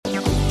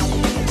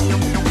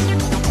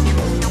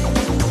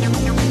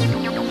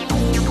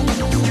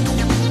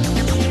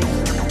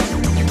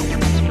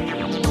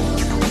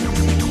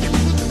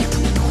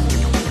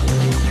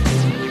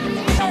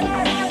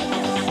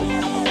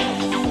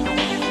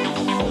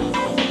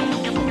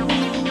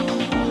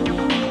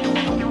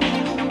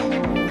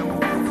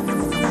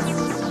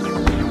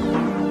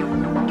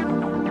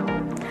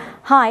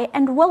Hi,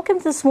 and welcome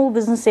to the Small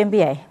Business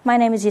MBA. My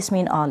name is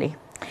Yasmin Ali.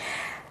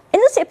 In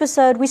this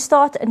episode, we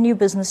start a new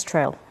business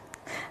trail.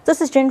 This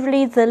is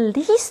generally the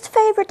least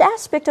favorite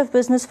aspect of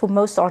business for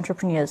most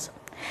entrepreneurs.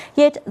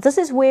 Yet, this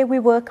is where we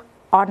work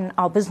on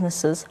our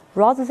businesses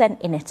rather than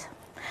in it.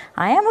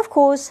 I am, of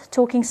course,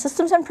 talking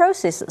systems and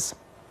processes.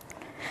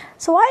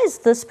 So why is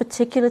this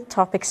particular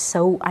topic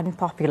so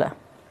unpopular?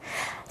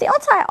 The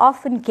answer I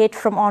often get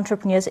from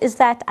entrepreneurs is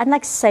that,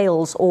 unlike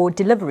sales or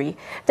delivery,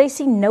 they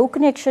see no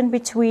connection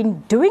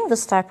between doing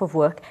this type of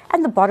work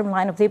and the bottom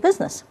line of their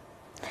business.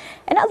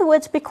 In other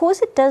words,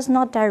 because it does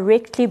not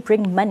directly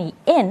bring money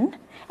in,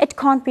 it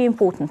can't be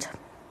important.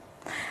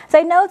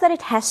 They know that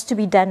it has to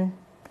be done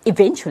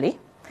eventually,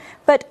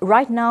 but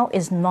right now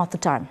is not the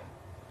time.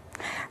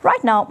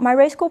 Right now, my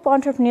Race Corp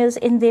entrepreneurs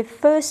in their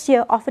first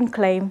year often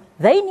claim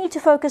they need to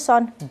focus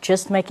on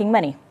just making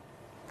money.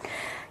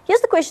 Here's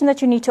the question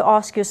that you need to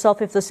ask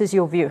yourself if this is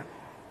your view.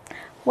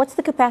 What's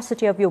the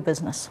capacity of your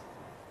business?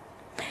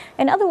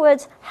 In other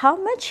words, how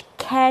much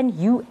can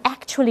you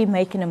actually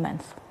make in a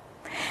month?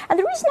 And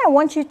the reason I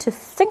want you to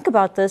think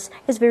about this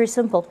is very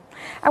simple.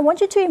 I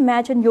want you to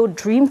imagine your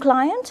dream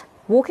client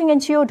walking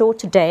into your door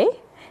today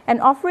and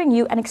offering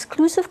you an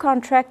exclusive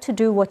contract to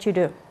do what you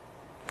do.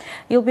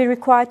 You'll be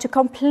required to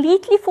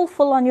completely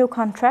fulfill on your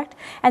contract,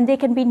 and there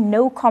can be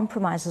no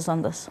compromises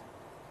on this.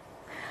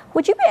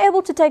 Would you be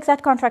able to take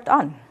that contract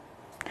on?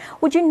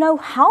 Would you know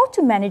how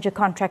to manage a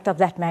contract of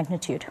that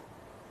magnitude?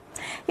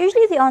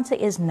 Usually the answer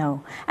is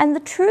no. And the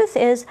truth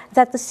is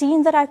that the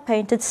scene that I've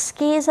painted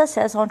scares us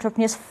as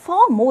entrepreneurs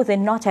far more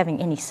than not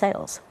having any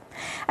sales.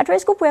 At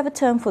Race Corp, we have a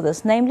term for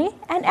this, namely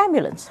an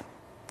ambulance.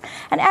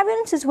 An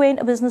ambulance is when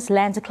a business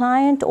lands a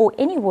client or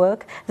any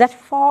work that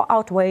far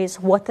outweighs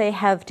what they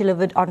have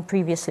delivered on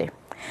previously.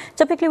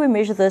 Typically, we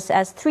measure this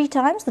as 3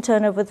 times the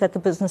turnover that the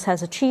business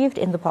has achieved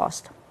in the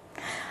past.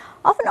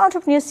 Often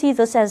entrepreneurs see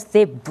this as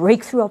their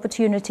breakthrough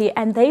opportunity,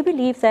 and they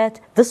believe that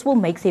this will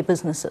make their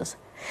businesses.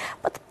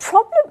 But the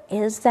problem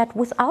is that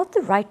without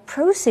the right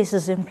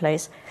processes in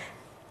place,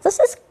 this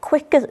is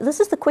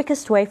the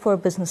quickest way for a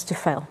business to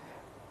fail.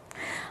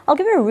 I'll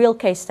give you a real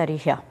case study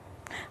here.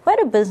 We had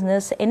a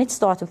business in its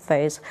startup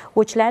phase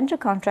which landed a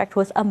contract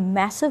with a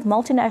massive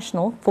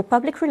multinational for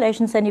public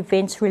relations and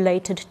events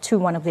related to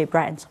one of their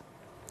brands.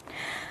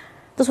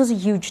 This was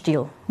a huge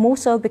deal, more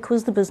so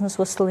because the business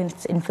was still in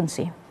its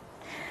infancy.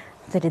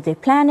 They did their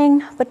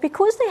planning, but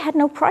because they had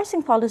no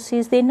pricing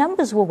policies, their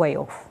numbers were way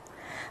off.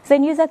 They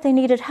knew that they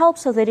needed help,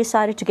 so they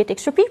decided to get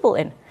extra people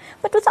in.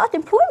 But without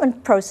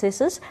employment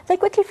processes, they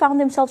quickly found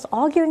themselves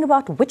arguing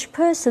about which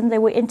person they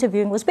were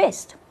interviewing was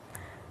best.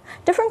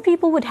 Different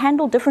people would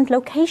handle different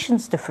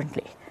locations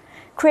differently,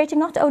 creating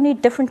not only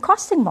different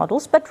costing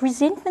models, but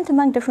resentment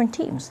among different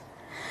teams.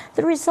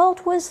 The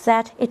result was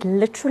that it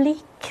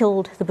literally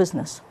killed the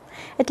business.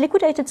 It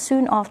liquidated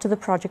soon after the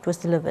project was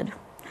delivered,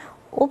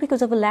 all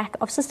because of a lack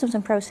of systems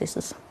and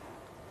processes.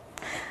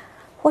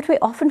 What we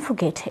often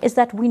forget is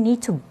that we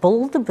need to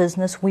build the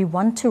business we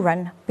want to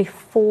run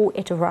before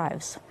it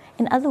arrives.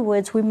 In other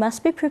words, we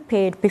must be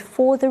prepared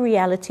before the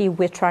reality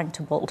we're trying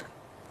to build.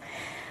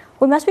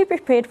 We must be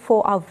prepared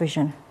for our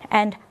vision.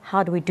 And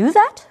how do we do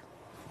that?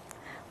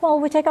 Well,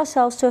 we take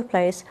ourselves to a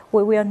place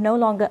where we are no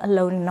longer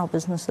alone in our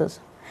businesses.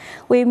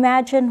 We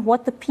imagine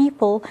what the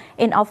people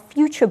in our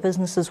future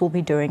businesses will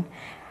be doing,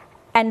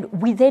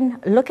 and we then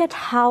look at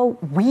how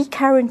we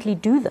currently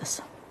do this.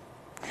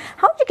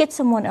 How would you get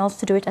someone else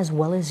to do it as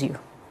well as you?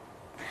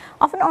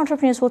 Often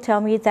entrepreneurs will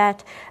tell me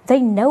that they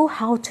know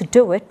how to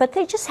do it, but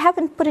they just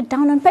haven't put it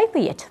down on paper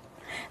yet.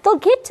 They'll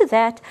get to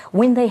that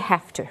when they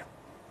have to.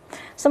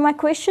 So my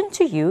question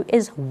to you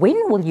is,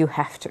 when will you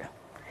have to?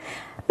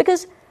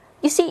 Because,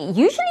 you see,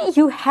 usually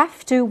you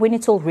have to when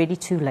it's already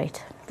too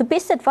late. The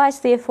best advice,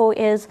 therefore,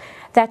 is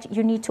that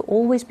you need to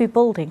always be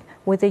building,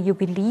 whether you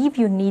believe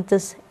you need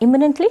this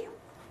imminently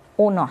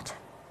or not.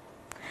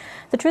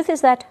 The truth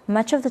is that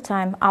much of the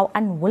time, our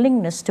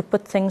unwillingness to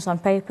put things on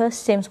paper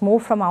stems more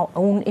from our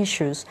own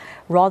issues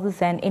rather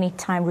than any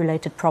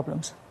time-related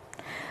problems.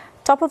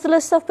 Top of the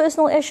list of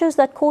personal issues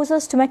that cause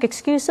us to make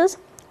excuses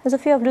is a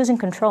fear of losing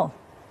control.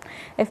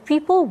 If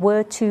people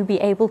were to be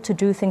able to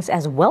do things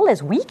as well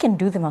as we can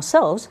do them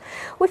ourselves,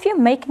 we fear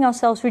making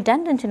ourselves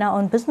redundant in our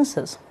own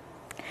businesses.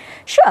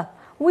 Sure,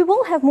 we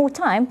will have more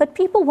time, but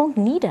people won't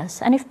need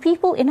us. And if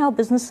people in our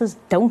businesses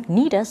don't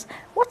need us,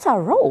 what's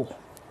our role?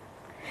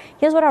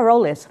 Here's what our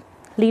role is: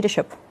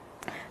 leadership.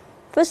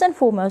 First and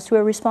foremost,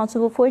 we're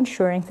responsible for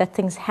ensuring that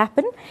things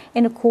happen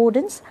in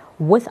accordance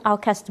with our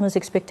customers'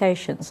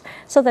 expectations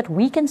so that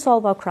we can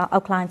solve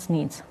our clients'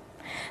 needs.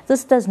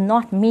 This does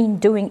not mean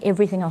doing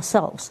everything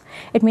ourselves.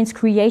 It means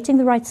creating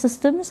the right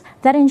systems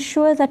that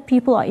ensure that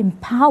people are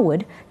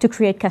empowered to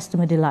create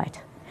customer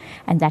delight.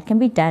 And that can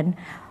be done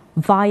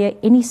via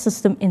any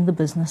system in the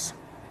business.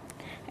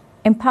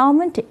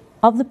 Empowerment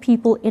of the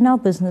people in our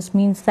business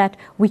means that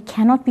we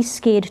cannot be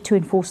scared to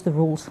enforce the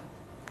rules.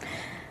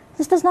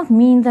 This does not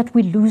mean that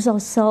we lose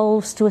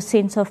ourselves to a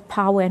sense of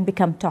power and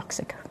become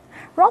toxic.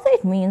 Rather,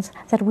 it means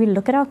that we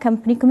look at our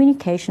company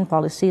communication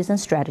policies and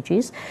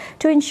strategies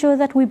to ensure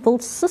that we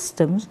build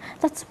systems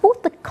that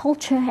support the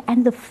culture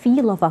and the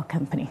feel of our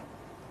company.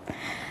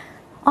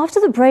 After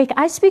the break,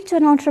 I speak to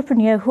an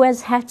entrepreneur who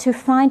has had to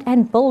find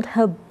and build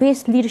her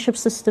best leadership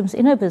systems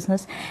in her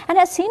business and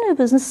has seen her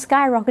business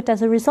skyrocket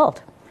as a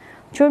result.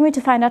 Join me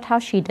to find out how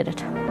she did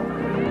it.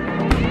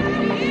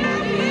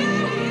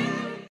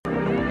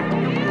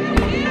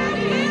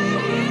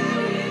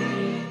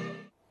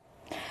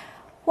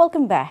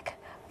 Welcome back.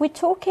 We're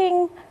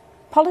talking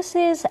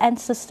policies and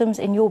systems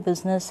in your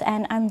business,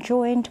 and I'm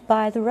joined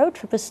by the Road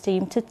Trippers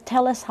team to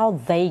tell us how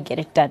they get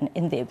it done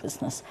in their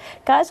business.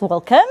 Guys,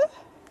 welcome.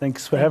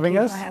 Thanks for having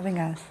us. Thank you for having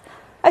us.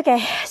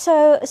 Okay,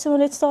 so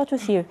let's start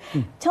with you.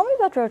 Tell me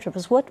about Road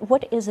Trippers.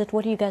 What is it?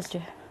 What do you guys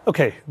do?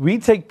 Okay, we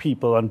take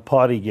people on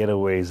party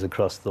getaways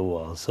across the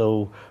world.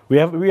 So we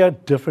are a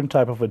different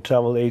type of a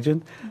travel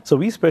agent. So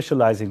we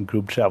specialize in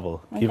group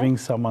travel, giving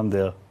someone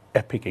the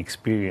epic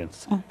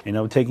experience,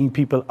 taking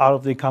people out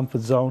of their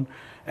comfort zone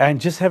and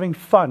just having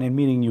fun and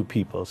meeting new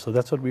people. So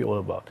that's what we're all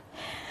about.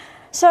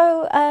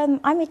 So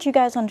I met you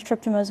guys on a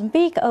trip to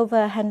Mozambique, over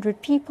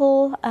 100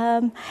 people.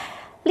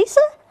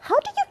 Lisa, how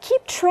do you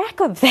keep track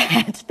of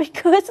that?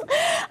 Because,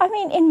 I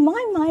mean, in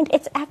my mind,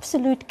 it's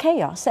absolute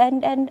chaos.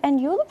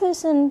 And you're the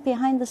person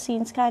behind the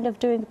scenes kind of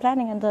doing the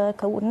planning and the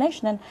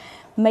coordination and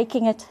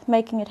making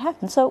it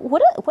happen. So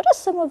what are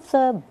some of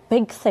the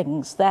big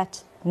things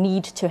that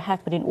need to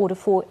happen in order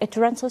for it to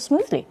run so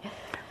smoothly?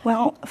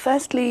 Well,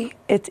 firstly,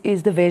 it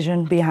is the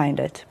vision behind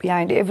it.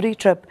 Behind every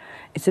trip,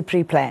 it's a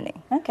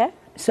pre-planning. Okay.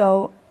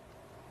 So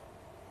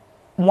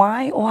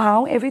why or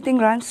how everything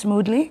runs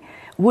smoothly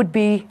would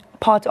be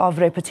part of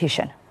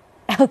repetition.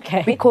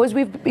 Okay. Because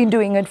we've been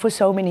doing it for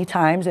so many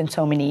times and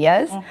so many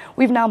years,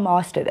 we've now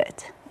mastered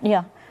it.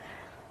 Yeah.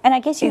 And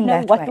I guess you In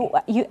know that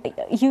what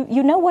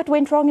you know what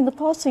went wrong in the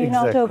past, so you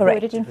know how to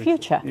avoid it in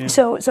future. Yeah.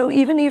 So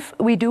even if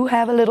we do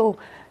have a little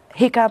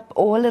hiccup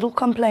or a little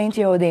complaint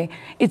here or there,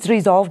 it's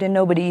resolved and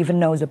nobody even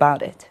knows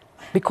about it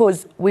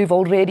because we've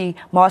already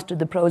mastered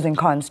the pros and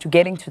cons to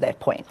getting to that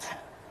point.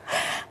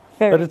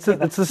 But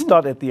it's a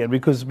start at the end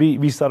because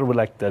we started with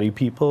like 30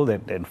 people,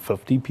 then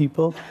 50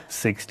 people,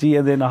 60,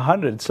 and then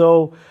 100.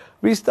 So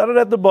we started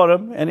at the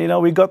bottom,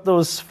 and we got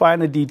those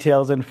finer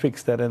details and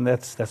fixed that, and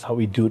that's how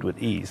we do it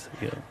with ease.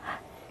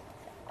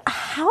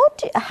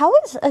 How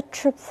is a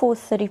trip for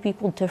 30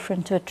 people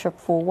different to a trip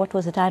for, what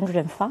was it,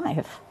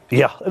 105?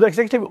 Yeah,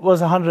 actually it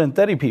was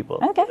 130 people.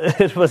 Okay.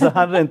 It was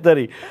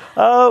 130.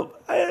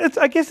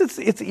 I guess it's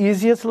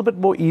easier. It's a little bit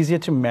more easier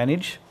to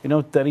manage.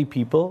 30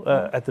 people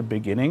at the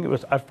beginning.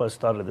 I first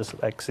started this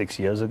like 6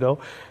 years ago,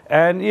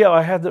 and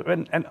I had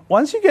and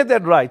once you get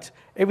that right,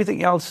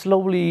 everything else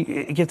slowly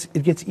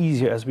it gets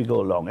easier as we go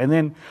along. And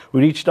then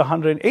we reached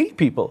 180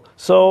 people.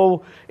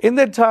 So in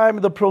that time,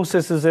 the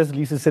process is, as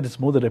Lisa said, it's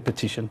more the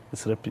repetition.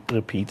 It's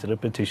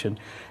repetition,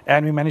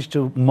 and we managed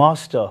to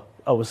master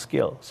our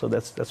skill. So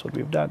that's what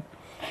we've done.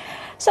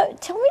 So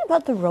tell me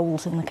about the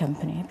roles in the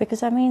company,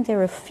 because I mean there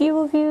are a few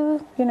of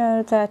you,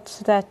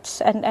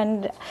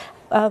 and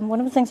one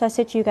of the things I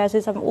said to you guys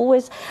is I'm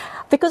always,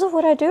 because of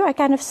what I do, I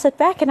kind of sit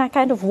back and I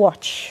kind of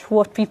watch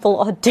what people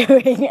are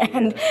doing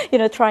and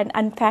try and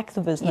unpack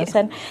the business. Yes.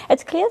 And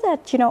it's clear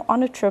that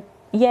on a trip,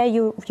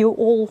 you're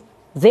all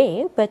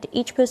there, but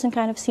each person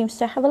kind of seems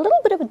to have a little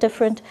bit of a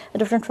different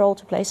role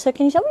to play. So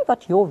can you tell me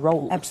about your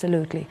role?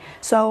 Absolutely.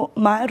 So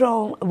my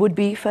role would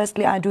be,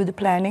 firstly, I do the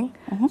planning.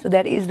 So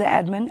that is the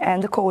admin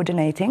and the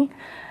coordinating.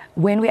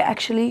 When we're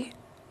actually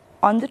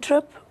on the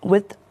trip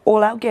with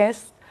all our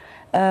guests,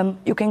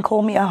 you can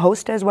call me a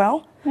host as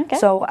well. Okay.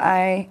 So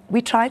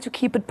we try to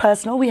keep it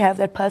personal. We have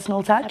that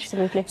personal touch.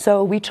 Absolutely.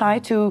 So we try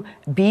to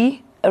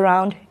be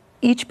around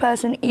each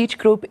person, each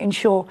group,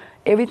 ensure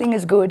everything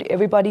is good,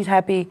 everybody's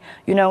happy.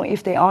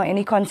 If there are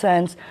any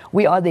concerns,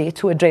 we are there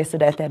to address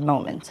it at that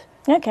moment.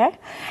 Okay,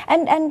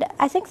 and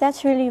I think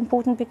that's really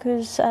important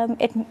because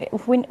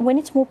when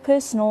it's more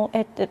personal,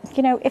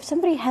 if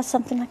somebody has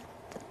something like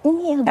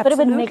a bit of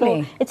a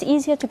niggle, it's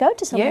easier to go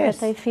to someone that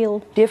they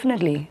feel.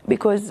 Definitely,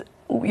 because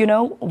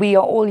we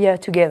are all here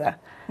together,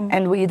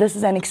 and this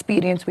is an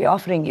experience we're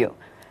offering you.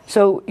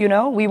 So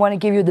we want to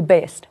give you the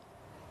best.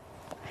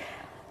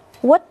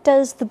 What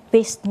does the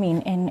best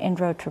mean in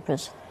Road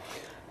Trippers?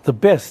 The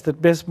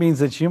best means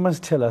that you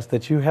must tell us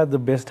that you had the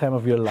best time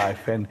of your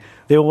life and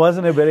there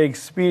wasn't a better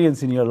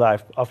experience in your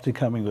life after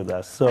coming with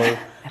us. So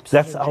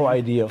that's our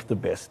idea of the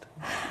best.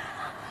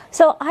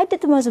 So I did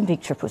the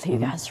Mozambique trip with you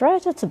guys,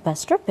 right? It's a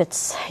bus trip.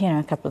 It's,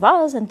 a couple of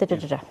hours and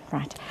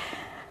right.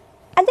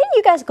 And then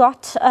you guys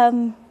got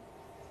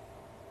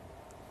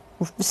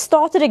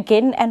started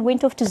again and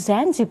went off to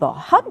Zanzibar.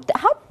 How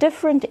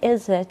different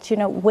is it,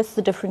 with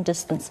the different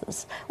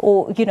distances,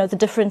 or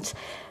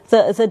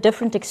the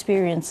different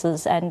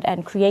experiences,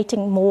 and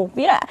creating more?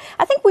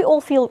 I think we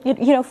all feel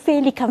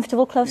fairly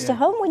comfortable close to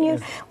home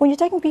when you're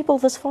taking people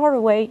this far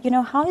away.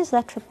 How is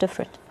that trip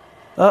different?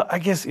 I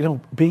guess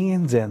being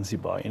in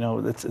Zanzibar,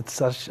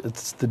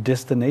 it's the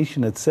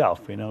destination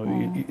itself.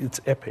 It's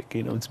epic.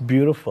 It's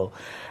beautiful,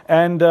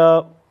 and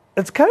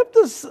it's kind of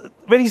this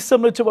very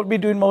similar to what we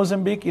do in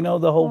Mozambique, you know,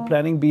 the whole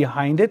planning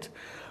behind it,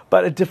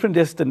 but a different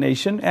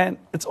destination. And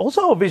it's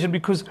also our vision,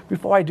 because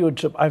before I do a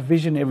trip, I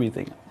vision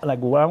everything, like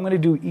what I'm going to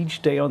do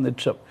each day on the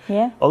trip.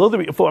 Yeah.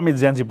 Although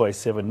Zanzibar is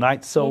 7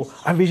 nights, so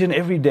Yes. I vision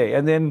every day.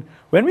 And then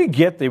when we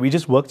get there, we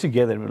just work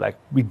together and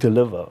we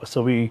deliver.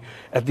 So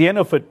at the end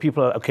of it,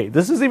 people are, okay,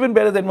 this is even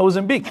better than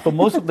Mozambique for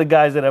most of the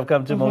guys that have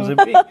come to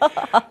Mozambique.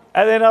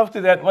 And then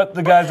after that,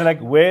 the guys are like,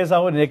 where's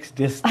our next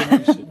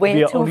destination?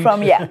 Where to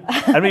from, yeah.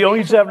 And we're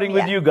only traveling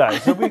with Yeah. you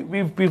guys. So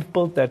we've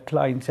built that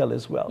clientele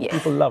as well. Yes.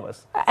 People love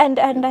us. And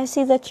I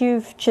see that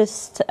you've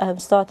just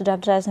started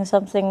advertising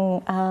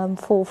something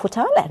for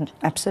Thailand.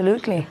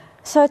 Absolutely.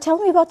 So tell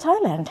me about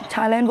Thailand.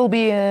 Thailand will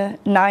be a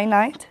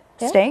 9-night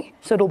Yeah. stay,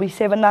 so it'll be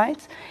 7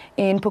 nights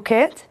in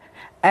Phuket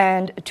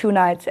and 2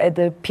 nights at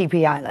the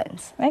PP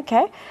Islands.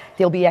 Okay.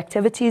 There'll be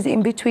activities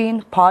in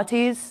between,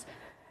 parties,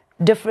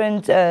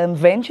 different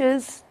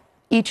ventures.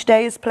 Each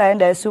day is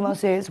planned, as Sumo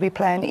says, we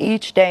plan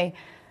each day.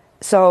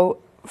 So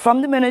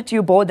from the minute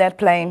you board that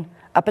plane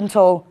up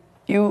until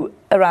you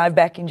arrive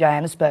back in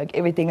Johannesburg,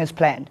 everything is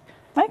planned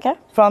Okay.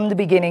 from the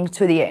beginning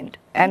to the end.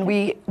 And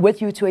we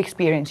with you to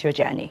experience your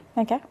journey.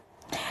 Okay.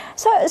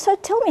 So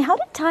tell me, how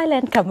did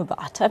Thailand come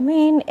about? I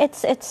mean,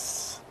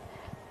 it's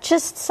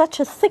just such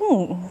a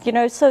thing, you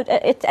know. So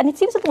it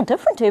seems a little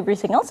different to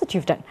everything else that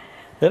you've done.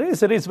 It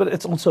is, but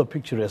it's also a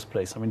picturesque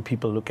place. I mean,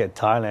 people look at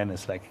Thailand,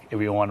 it's like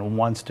everyone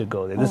wants to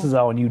go there. This is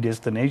our new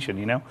destination,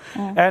 you know.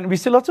 And we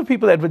see lots of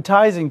people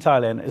advertising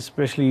Thailand,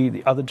 especially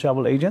the other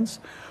travel agents.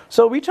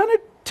 So we're trying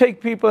to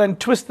take people and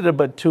twist it a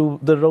bit to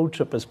the road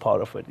trip as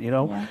part of it, you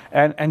know,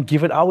 and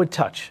give it our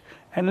touch.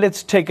 And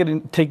let's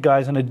take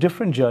guys on a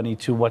different journey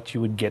to what you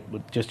would get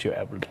with just your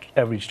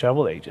average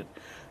travel agent.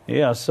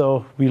 Yeah,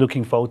 so we're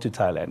looking forward to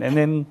Thailand. And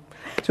then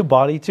to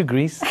Bali, to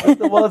Greece.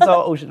 The world's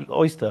our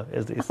oyster,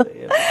 as they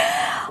say.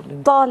 Yeah.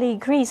 Bali,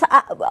 Greece.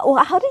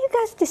 How do you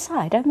guys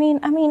decide? I mean,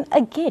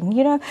 again,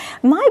 you know,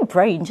 my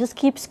brain just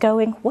keeps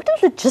going, what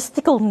a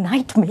logistical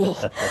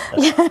nightmare.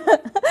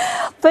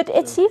 But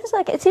it seems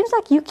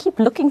like you keep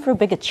looking for a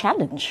bigger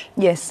challenge.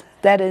 Yes,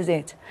 that is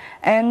it.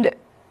 And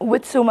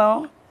with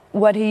Sumo,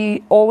 what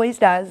he always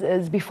does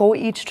is before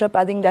each trip,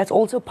 I think that's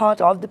also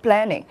part of the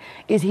planning,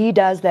 is he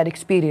does that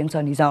experience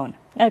on his own.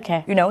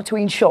 Okay. You know, to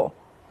ensure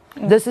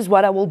this is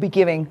what I will be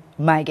giving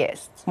my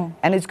guests.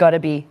 And it's got to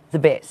be the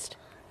best.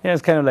 Yeah,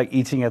 it's kind of like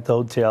eating at the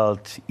hotel,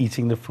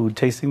 eating the food,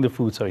 tasting the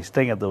food,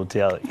 staying at the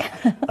hotel,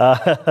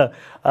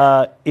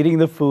 eating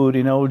the food,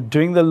 you know,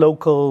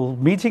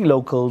 meeting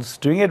locals,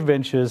 doing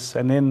adventures,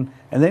 and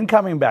then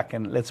coming back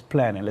and let's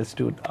plan and let's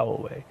do it our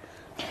way.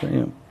 So,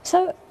 yeah.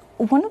 So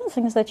one of the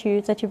things that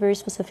you very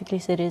specifically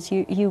said is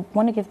you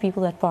want to give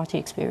people that party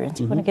experience.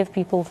 You want to give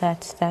people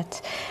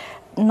that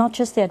not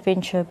just the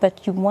adventure,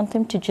 but you want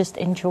them to just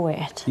enjoy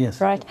it. Yes.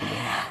 Right?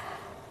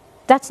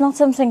 That's not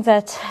something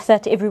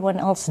that everyone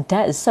else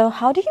does. So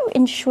how do you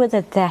ensure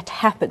that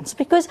happens?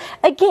 Because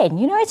again,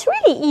 you know, it's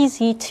really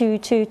easy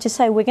to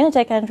say we're going to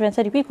take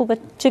 130 people, but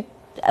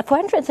for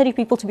 130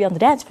 people to be on the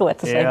dance floor at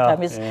the same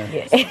time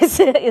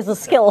is a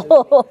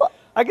skill.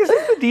 I guess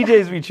it's the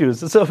DJs we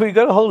choose. So we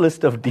got a whole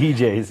list of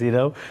DJs, you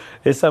know.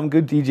 There's some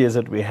good DJs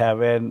that we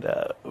have, and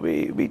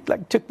we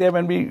took them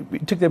and we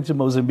took them to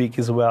Mozambique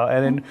as well,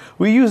 and then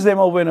we use them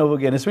over and over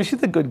again, especially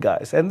the good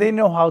guys, and they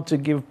know how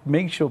to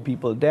make sure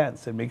people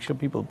dance and make sure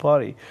people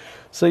party.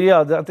 So yeah,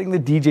 I think the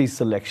DJ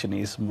selection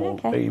is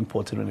very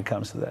important when it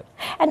comes to that.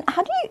 And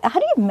how do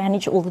you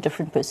manage all the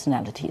different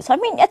personalities? I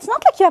mean, it's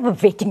not like you have a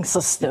vetting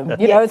system,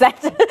 you know,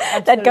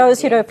 that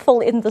goes, you know, full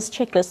in this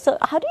checklist. So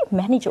how do you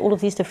manage all of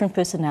these different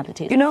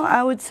personalities? You know,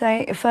 I would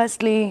say,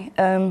 firstly,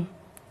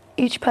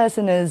 each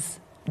person is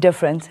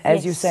different,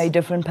 as you say,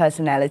 different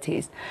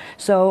personalities.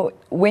 So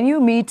when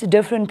you meet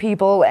different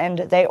people and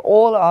they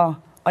all are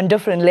on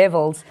different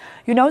levels,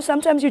 you know,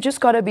 sometimes you just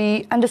got to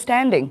be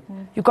understanding.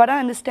 You got to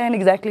understand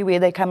exactly where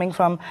they're coming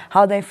from,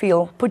 how they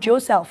feel. Put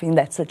yourself in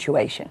that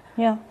situation.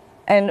 Yeah.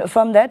 And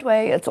from that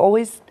way, it's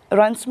always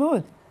run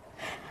smooth.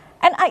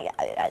 And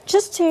I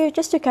just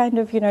to kind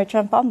of, you know,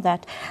 jump on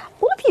that,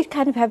 all of you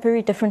kind of have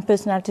very different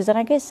personalities, and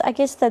I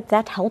guess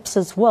that helps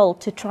as well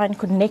to try and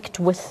connect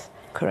with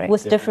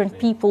different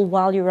people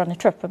while you're on a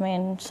trip. I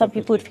mean, some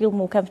people would feel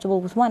more comfortable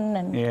with one,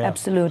 and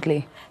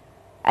Absolutely.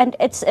 And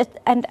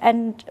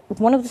and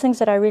one of the things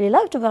that I really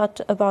loved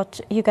about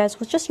you guys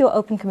was just your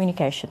open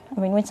communication. I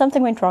mean, when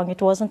something went wrong,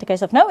 it wasn't a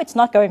case of no, it's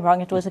not going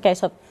wrong. It was a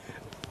case of,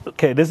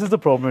 okay, this is the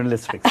problem, and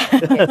let's fix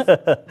it.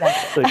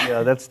 So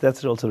yeah,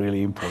 that's also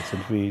really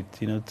important.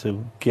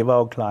 To give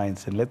our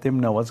clients and let them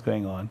know what's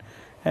going on,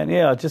 and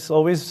just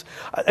always,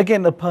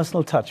 again, the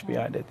personal touch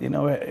behind it. You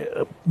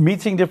know,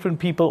 meeting different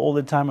people all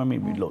the time. I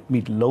mean, we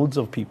meet loads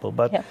of people,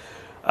 but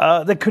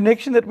the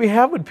connection that we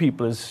have with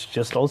people is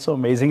just also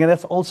amazing, and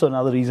that's also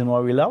another reason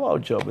why we love our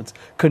job. It's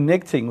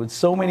connecting with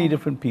so many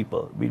different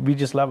people. We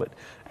just love it.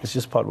 It's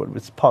just part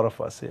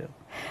of us here.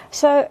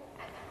 So.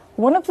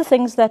 One of the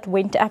things that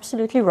went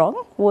absolutely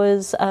wrong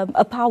was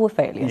a power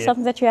failure,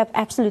 something that you have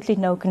absolutely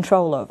no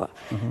control over.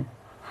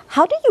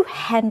 How do you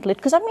handle it?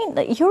 Because I mean,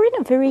 you're in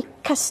a very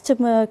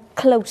customer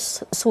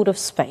close sort of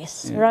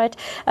space, right?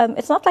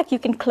 It's not like you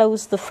can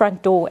close the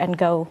front door and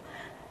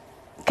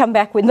come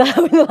back when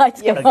the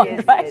lights go on,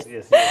 right?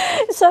 Yes.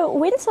 So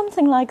when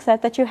something like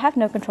that you have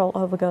no control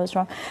over goes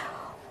wrong,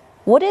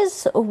 what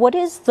is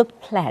the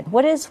plan?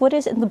 What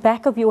is in the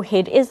back of your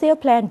head? Is there a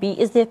plan B?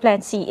 Is there a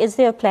plan C? Is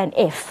there a plan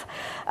F?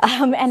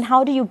 And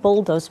how do you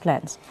build those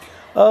plans?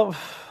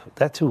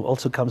 That too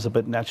also comes a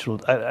bit natural.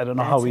 I don't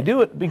know how we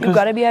do it, because You've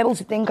got to be able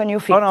to think on your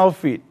feet. on our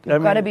feet.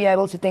 You've got to be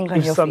able to think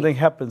on your If something feet.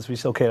 happens, we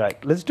say, okay,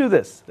 right, let's do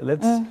this.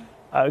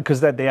 Because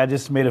that day I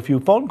just made a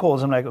few phone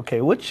calls. I'm like, okay,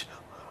 which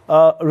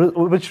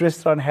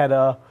restaurant had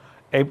a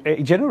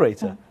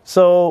generator?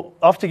 So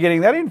after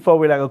getting that info,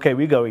 we're like, okay,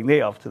 we're going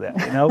there after that,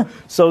 you know.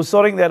 So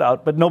sorting that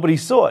out, but nobody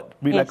saw it.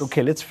 We're like,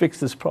 okay, let's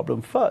fix this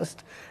problem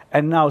first.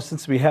 And now,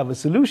 since we have a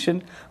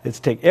solution, let's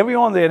take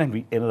everyone there, and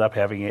we ended up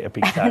having an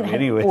epic time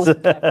anyways.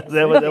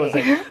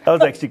 that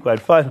was actually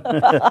quite fun.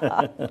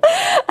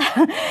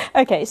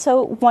 Okay,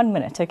 so 1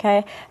 minute,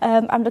 okay?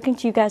 I'm looking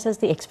to you guys as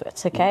the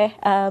experts, okay?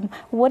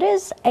 What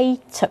is a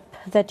tip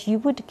that you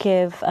would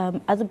give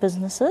other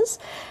businesses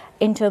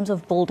in terms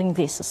of building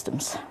their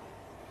systems?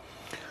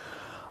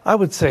 I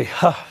would say,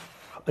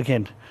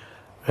 again,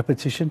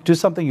 repetition. Do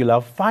something you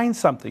love. Find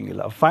something you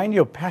love. Find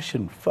your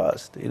passion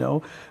first, you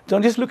know.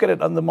 Don't just look at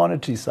it on the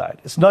monetary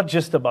side. It's not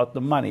just about the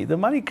money. The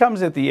money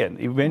comes at the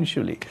end,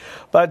 eventually.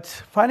 But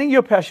finding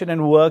your passion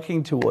and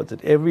working towards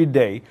it every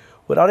day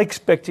without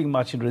expecting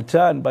much in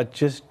return, but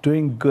just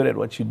doing good at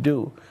what you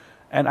do.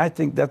 And I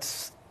think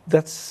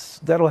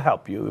that'll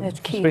help you.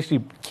 That's key.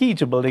 Especially key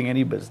to building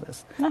any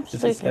business.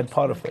 Absolutely. It's that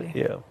part of it,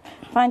 yeah.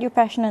 Find your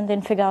passion and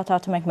then figure out how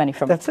to make money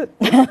from it. That's it.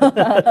 Yeah.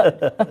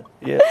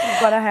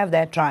 You've got to have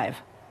that drive.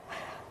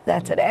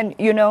 That's it. And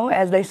you know,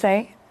 as they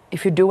say,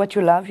 if you do what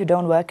you love, you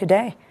don't work a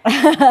day.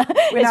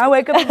 When I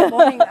wake up in the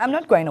morning, I'm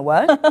not going to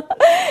work.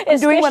 I'm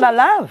doing what I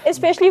love.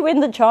 Especially when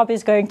the job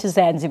is going to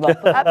Zanzibar.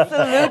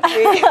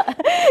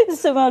 Absolutely.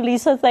 So,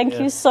 Lisa, thank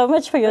you so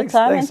much for your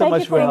time. Thanks so and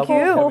much for thank you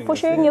having for us,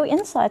 sharing yeah. your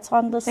insights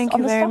on this. Thank on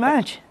you this very topic.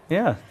 much.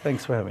 Yeah,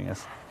 thanks for having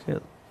us.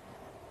 Cheers.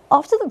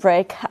 After the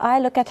break, I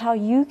look at how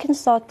you can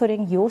start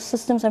putting your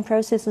systems and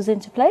processes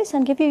into place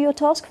and give you your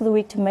task for the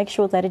week to make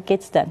sure that it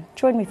gets done.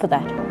 Join me for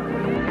that.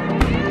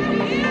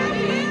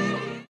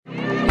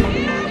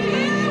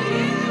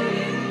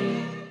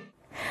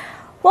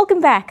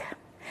 Welcome back.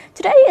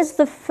 Today is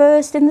the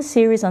first in the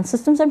series on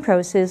systems and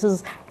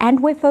processes,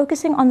 and we're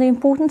focusing on the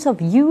importance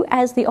of you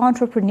as the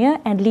entrepreneur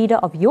and leader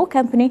of your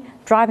company,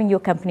 driving your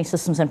company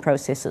systems and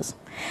processes.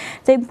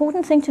 The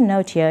important thing to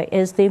note here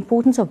is the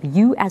importance of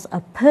you as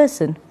a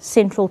person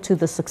central to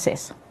the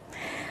success.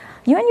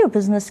 You and your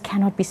business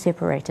cannot be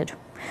separated.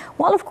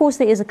 While of course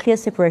there is a clear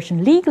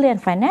separation legally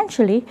and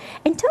financially,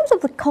 in terms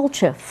of the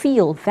culture,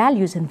 feel,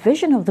 values and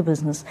vision of the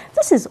business,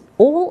 this is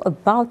all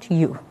about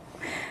you.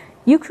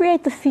 You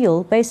create the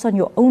feel based on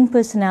your own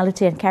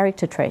personality and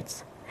character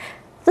traits.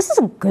 This is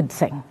a good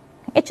thing.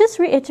 It just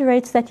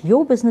reiterates that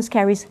your business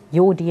carries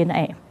your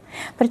DNA.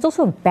 But it's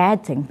also a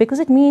bad thing because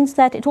it means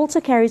that it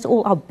also carries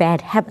all our bad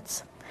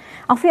habits.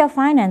 Our fear of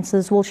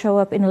finances will show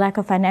up in a lack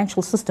of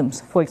financial systems,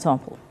 for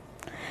example.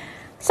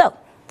 So,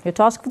 your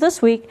task for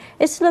this week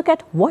is to look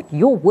at what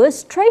your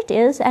worst trait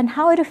is and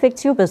how it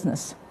affects your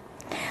business.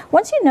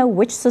 Once you know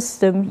which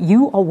system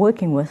you are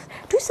working with,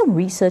 do some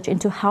research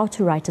into how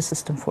to write a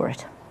system for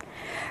it.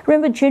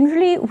 Remember,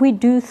 generally we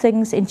do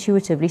things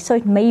intuitively, so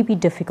it may be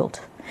difficult.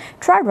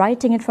 Try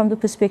writing it from the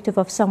perspective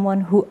of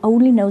someone who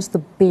only knows the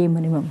bare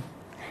minimum.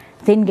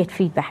 Then get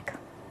feedback.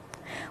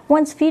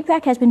 Once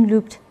feedback has been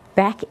looped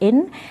back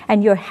in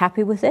and you're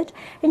happy with it,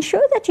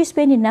 ensure that you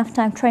spend enough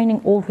time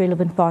training all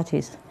relevant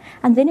parties,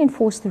 and then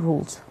enforce the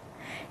rules.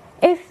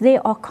 If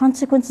there are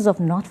consequences of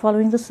not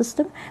following the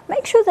system,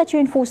 make sure that you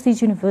enforce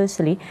these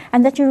universally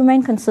and that you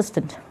remain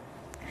consistent.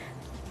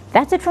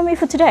 That's it from me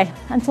for today.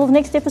 Until the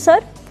next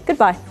episode,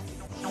 goodbye.